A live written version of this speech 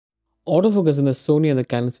autofocus in the Sony and the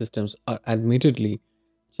Canon systems are admittedly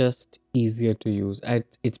just easier to use.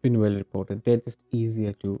 It's been well reported. They're just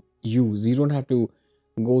easier to use. You don't have to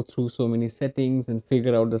go through so many settings and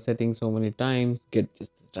figure out the settings so many times, get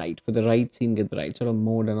just right for the right scene, get the right sort of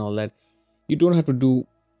mode and all that. You don't have to do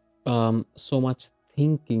so much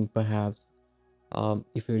thinking perhaps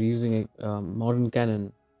if you're using a modern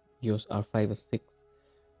Canon EOS R5 or 6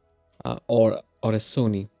 or a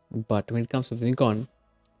Sony. But when it comes to the Nikon,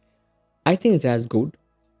 I think it's as good,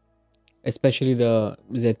 especially the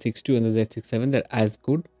Z6II and the Z6VII. They're as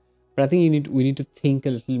good, but I think we need to think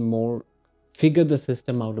a little more, figure the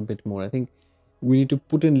system out a bit more. I think we need to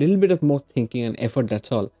put in a little bit of more thinking and effort.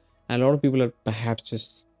 That's all. And a lot of people are perhaps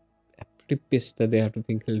just pretty pissed that they have to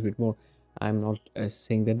think a little bit more. I'm not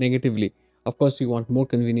saying that negatively. Of course, you want more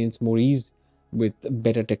convenience, more ease with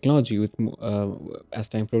better technology with as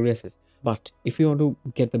time progresses. But if you want to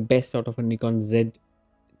get the best out of a Nikon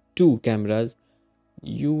Z2 cameras,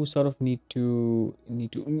 you sort of need to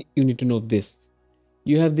know this.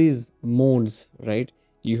 You have these modes, right?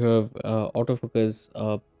 You have autofocus,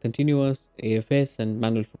 continuous, AFS, and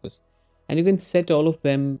manual focus, and you can set all of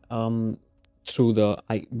them through the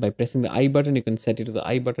by pressing the I button. You can set it to the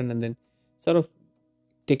I button and then sort of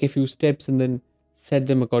take a few steps and then set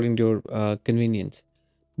them according to your convenience.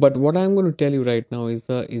 But what I'm going to tell you right now is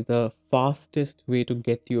the fastest way to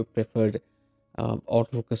get your preferred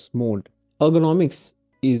autofocus mode. Ergonomics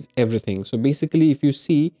is everything. So basically, if you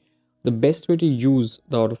see, the best way to use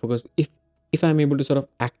the autofocus, if I'm able to sort of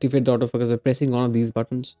activate the autofocus by pressing one of these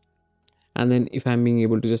buttons, and then if I'm being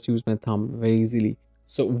able to just use my thumb very easily.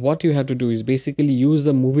 So what you have to do is basically use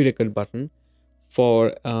the movie record button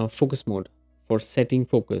for focus mode, for setting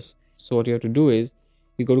focus. So what you have to do is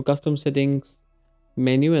you go to custom settings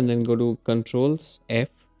menu and then go to controls F,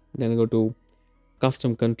 then go to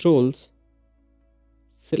custom controls,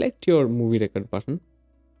 select your movie record button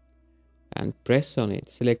and press on it,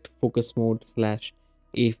 select focus mode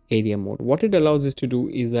 / area mode. What it allows us to do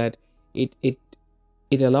is that it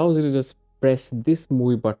allows you to just press this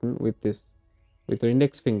movie button with your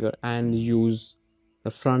index finger and use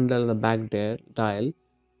the front dial and the back dial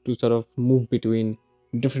to sort of move between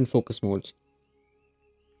different focus modes.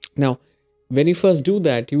 Now, when you first do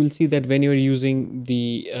that, you will see that when you're using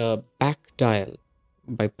the back dial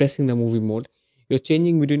by pressing the movie mode, you're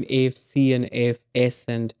changing between AFC and AFS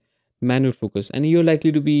and manual focus, and you're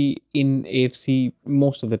likely to be in AFC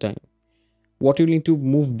most of the time. What you need to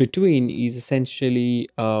move between is essentially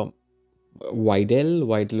wide L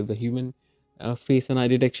with the human face and eye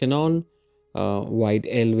detection on, wide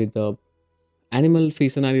L with the animal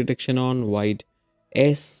face and eye detection on, wide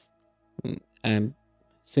S, and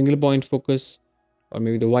single point focus, or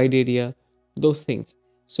maybe the wide area, those things.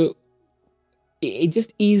 So it's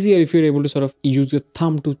just easier if you're able to sort of use your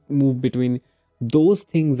thumb to move between those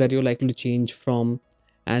things that you're likely to change from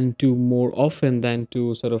and to more often than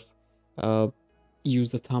to sort of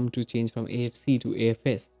use the thumb to change from AFC to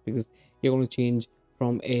AFS, because you're going to change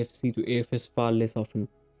from AFC to AFS far less often.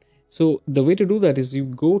 So the way to do that is you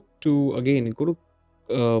go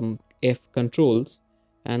to F controls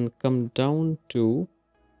and come down to,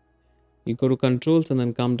 you go to controls and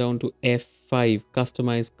then come down to F5,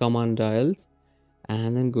 customize command dials,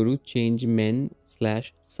 and then go to change men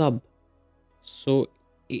 / sub. So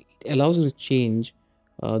it allows you to change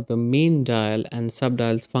the main dial and sub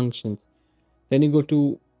dials functions. Then you go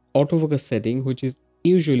to autofocus setting, which is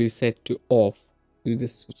usually set to off. You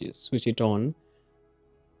just switch it on,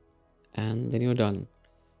 and then you're done.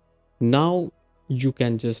 Now you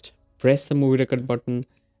can just press the movie record button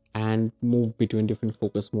and move between different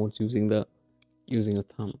focus modes using your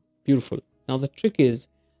thumb. Beautiful. Now the trick is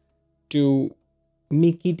to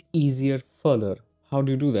make it easier further. How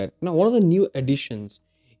do you do that? Now, one of the new additions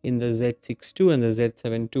in the Z6II and the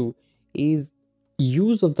Z7II is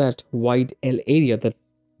use of that wide L area, that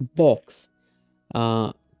box,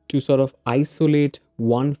 to sort of isolate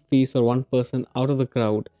one face or one person out of the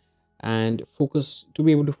crowd and focus, to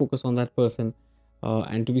be able to focus on that person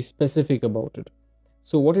and to be specific about it.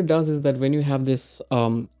 So what it does is that when you have this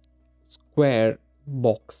square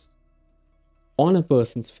box on a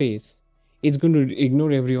person's face, it's going to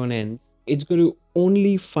ignore everyone else. It's going to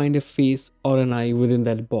only find a face or an eye within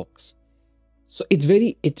that box. So it's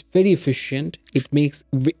very efficient. It makes,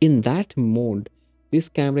 in that mode, this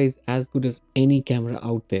camera is as good as any camera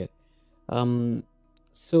out there.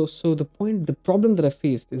 So the problem that I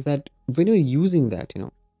faced is that when you're using that,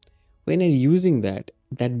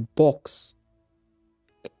 that box,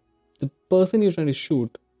 the person you're trying to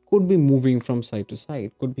shoot could be moving from side to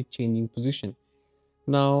side, could be changing position.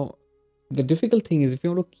 Now, the difficult thing is if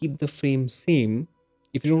you want to keep the frame same,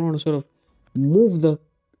 if you don't want to sort of move the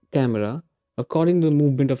camera according to the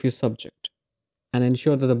movement of your subject and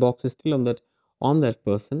ensure that the box is still on that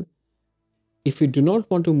person, if you do not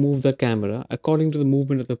want to move the camera according to the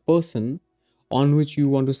movement of the person on which you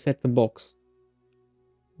want to set the box,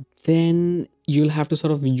 then you'll have to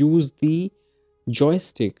sort of use the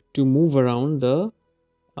joystick to move around the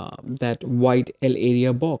that white L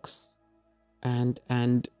area box and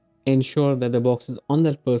ensure that the box is on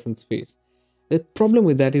that person's face. The problem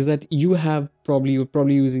with that is that you're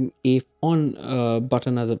probably using a on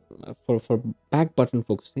button as a for back button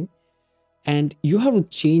focusing, and you have to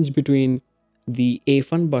change between the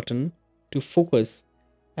F1 button to focus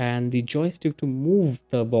and the joystick to move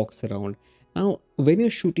the box around. Now, when you're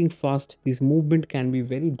shooting fast, this movement can be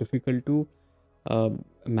very difficult to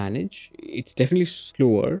manage. It's definitely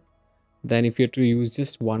slower than if you have to use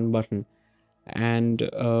just one button. And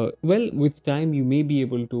well, with time you may be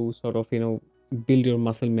able to sort of build your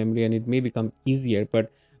muscle memory and it may become easier.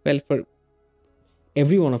 But well, for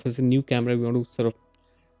every one of us, a new camera, we want to sort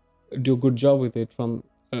of do a good job with it from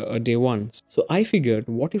day one. So I figured,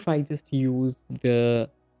 what if I just use the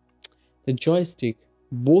joystick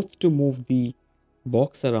both to move the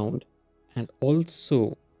box around and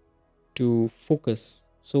also to focus.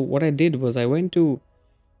 So what I did was I went to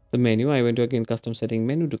the menu. I went to, again, custom setting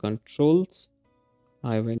menu, to controls.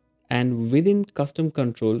 I went, and within custom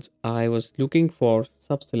controls I was looking for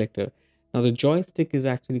sub selector. Now the joystick is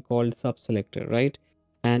actually called sub selector, right?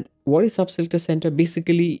 And what is sub selector center?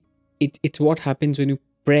 Basically it's what happens when you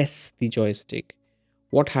press the joystick.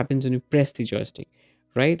 What happens when you press the joystick,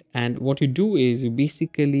 right? And what you do is you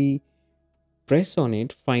basically press on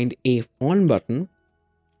it, find F on button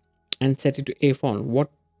and set it to F on. What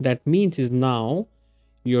that means is now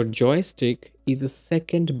your joystick is a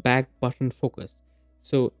second back button focus.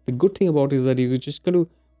 So the good thing about it is that you just got to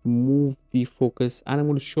move the focus, and I'm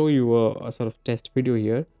going to show you a sort of test video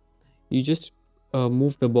here. You just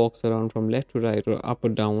move the box around from left to right or up or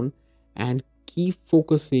down and keep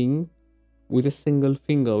focusing with a single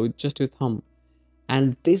finger, with just your thumb,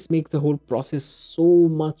 and this makes the whole process so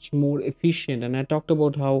much more efficient. And I talked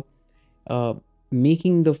about how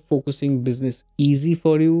making the focusing business easy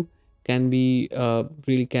for you can be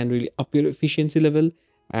really up your efficiency level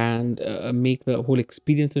and make the whole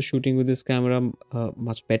experience of shooting with this camera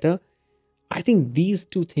much better. I think these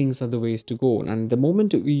two things are the ways to go. And the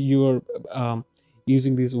moment you're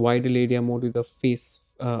using this wide area mode with the face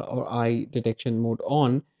or eye detection mode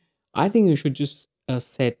on, I think you should just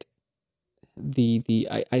set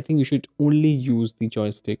I think you should only use the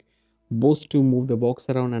joystick both to move the box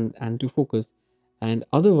around and to focus. And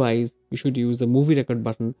otherwise you should use the movie record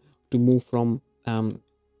button to move from and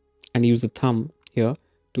use the thumb here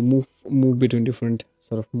to move between different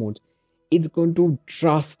sort of modes. It's going to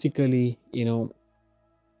drastically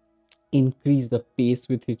increase the pace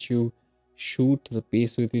with which you shoot, the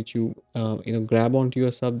pace with which you grab onto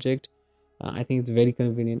your subject. I think it's very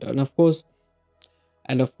convenient. And of course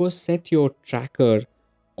set your tracker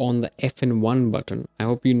on the FN1 button. I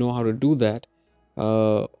hope you know how to do that.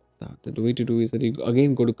 The way to do is that you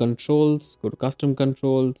again go to controls, go to custom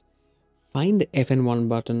controls, find the FN1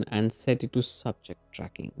 button and set it to subject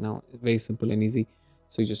tracking. Now very simple and easy.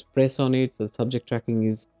 So you just press on it, the subject tracking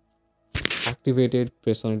is activated.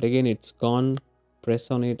 Press on it again, it's gone.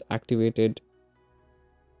 Press on it, activated.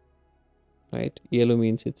 Right, yellow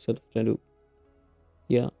means it's sort of trying to,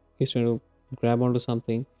 yeah, it's trying to grab onto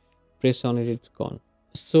something. Press on it, it's gone.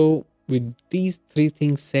 So with these three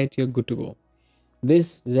things set, you're good to go.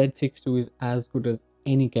 This Z6II is as good as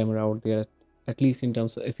any camera out there, at least in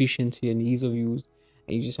terms of efficiency and ease of use.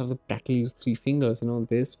 And you just have to practically use three fingers,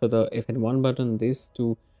 this for the FN1 button, this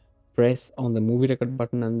to press on the movie record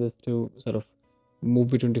button, and this to sort of move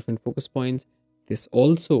between different focus points. This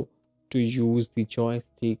also to use the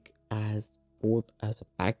joystick as both as a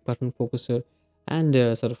back button focuser and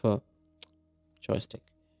sort of a joystick.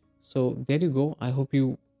 So there you go. I hope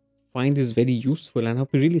you find this very useful and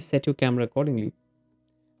hope you really set your camera accordingly.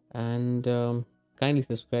 And kindly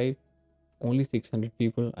subscribe. Only 600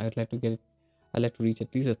 people. I'd like to reach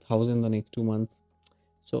at least 1,000 in the next 2 months.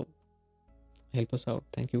 So help us out.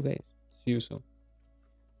 Thank you guys. See you soon.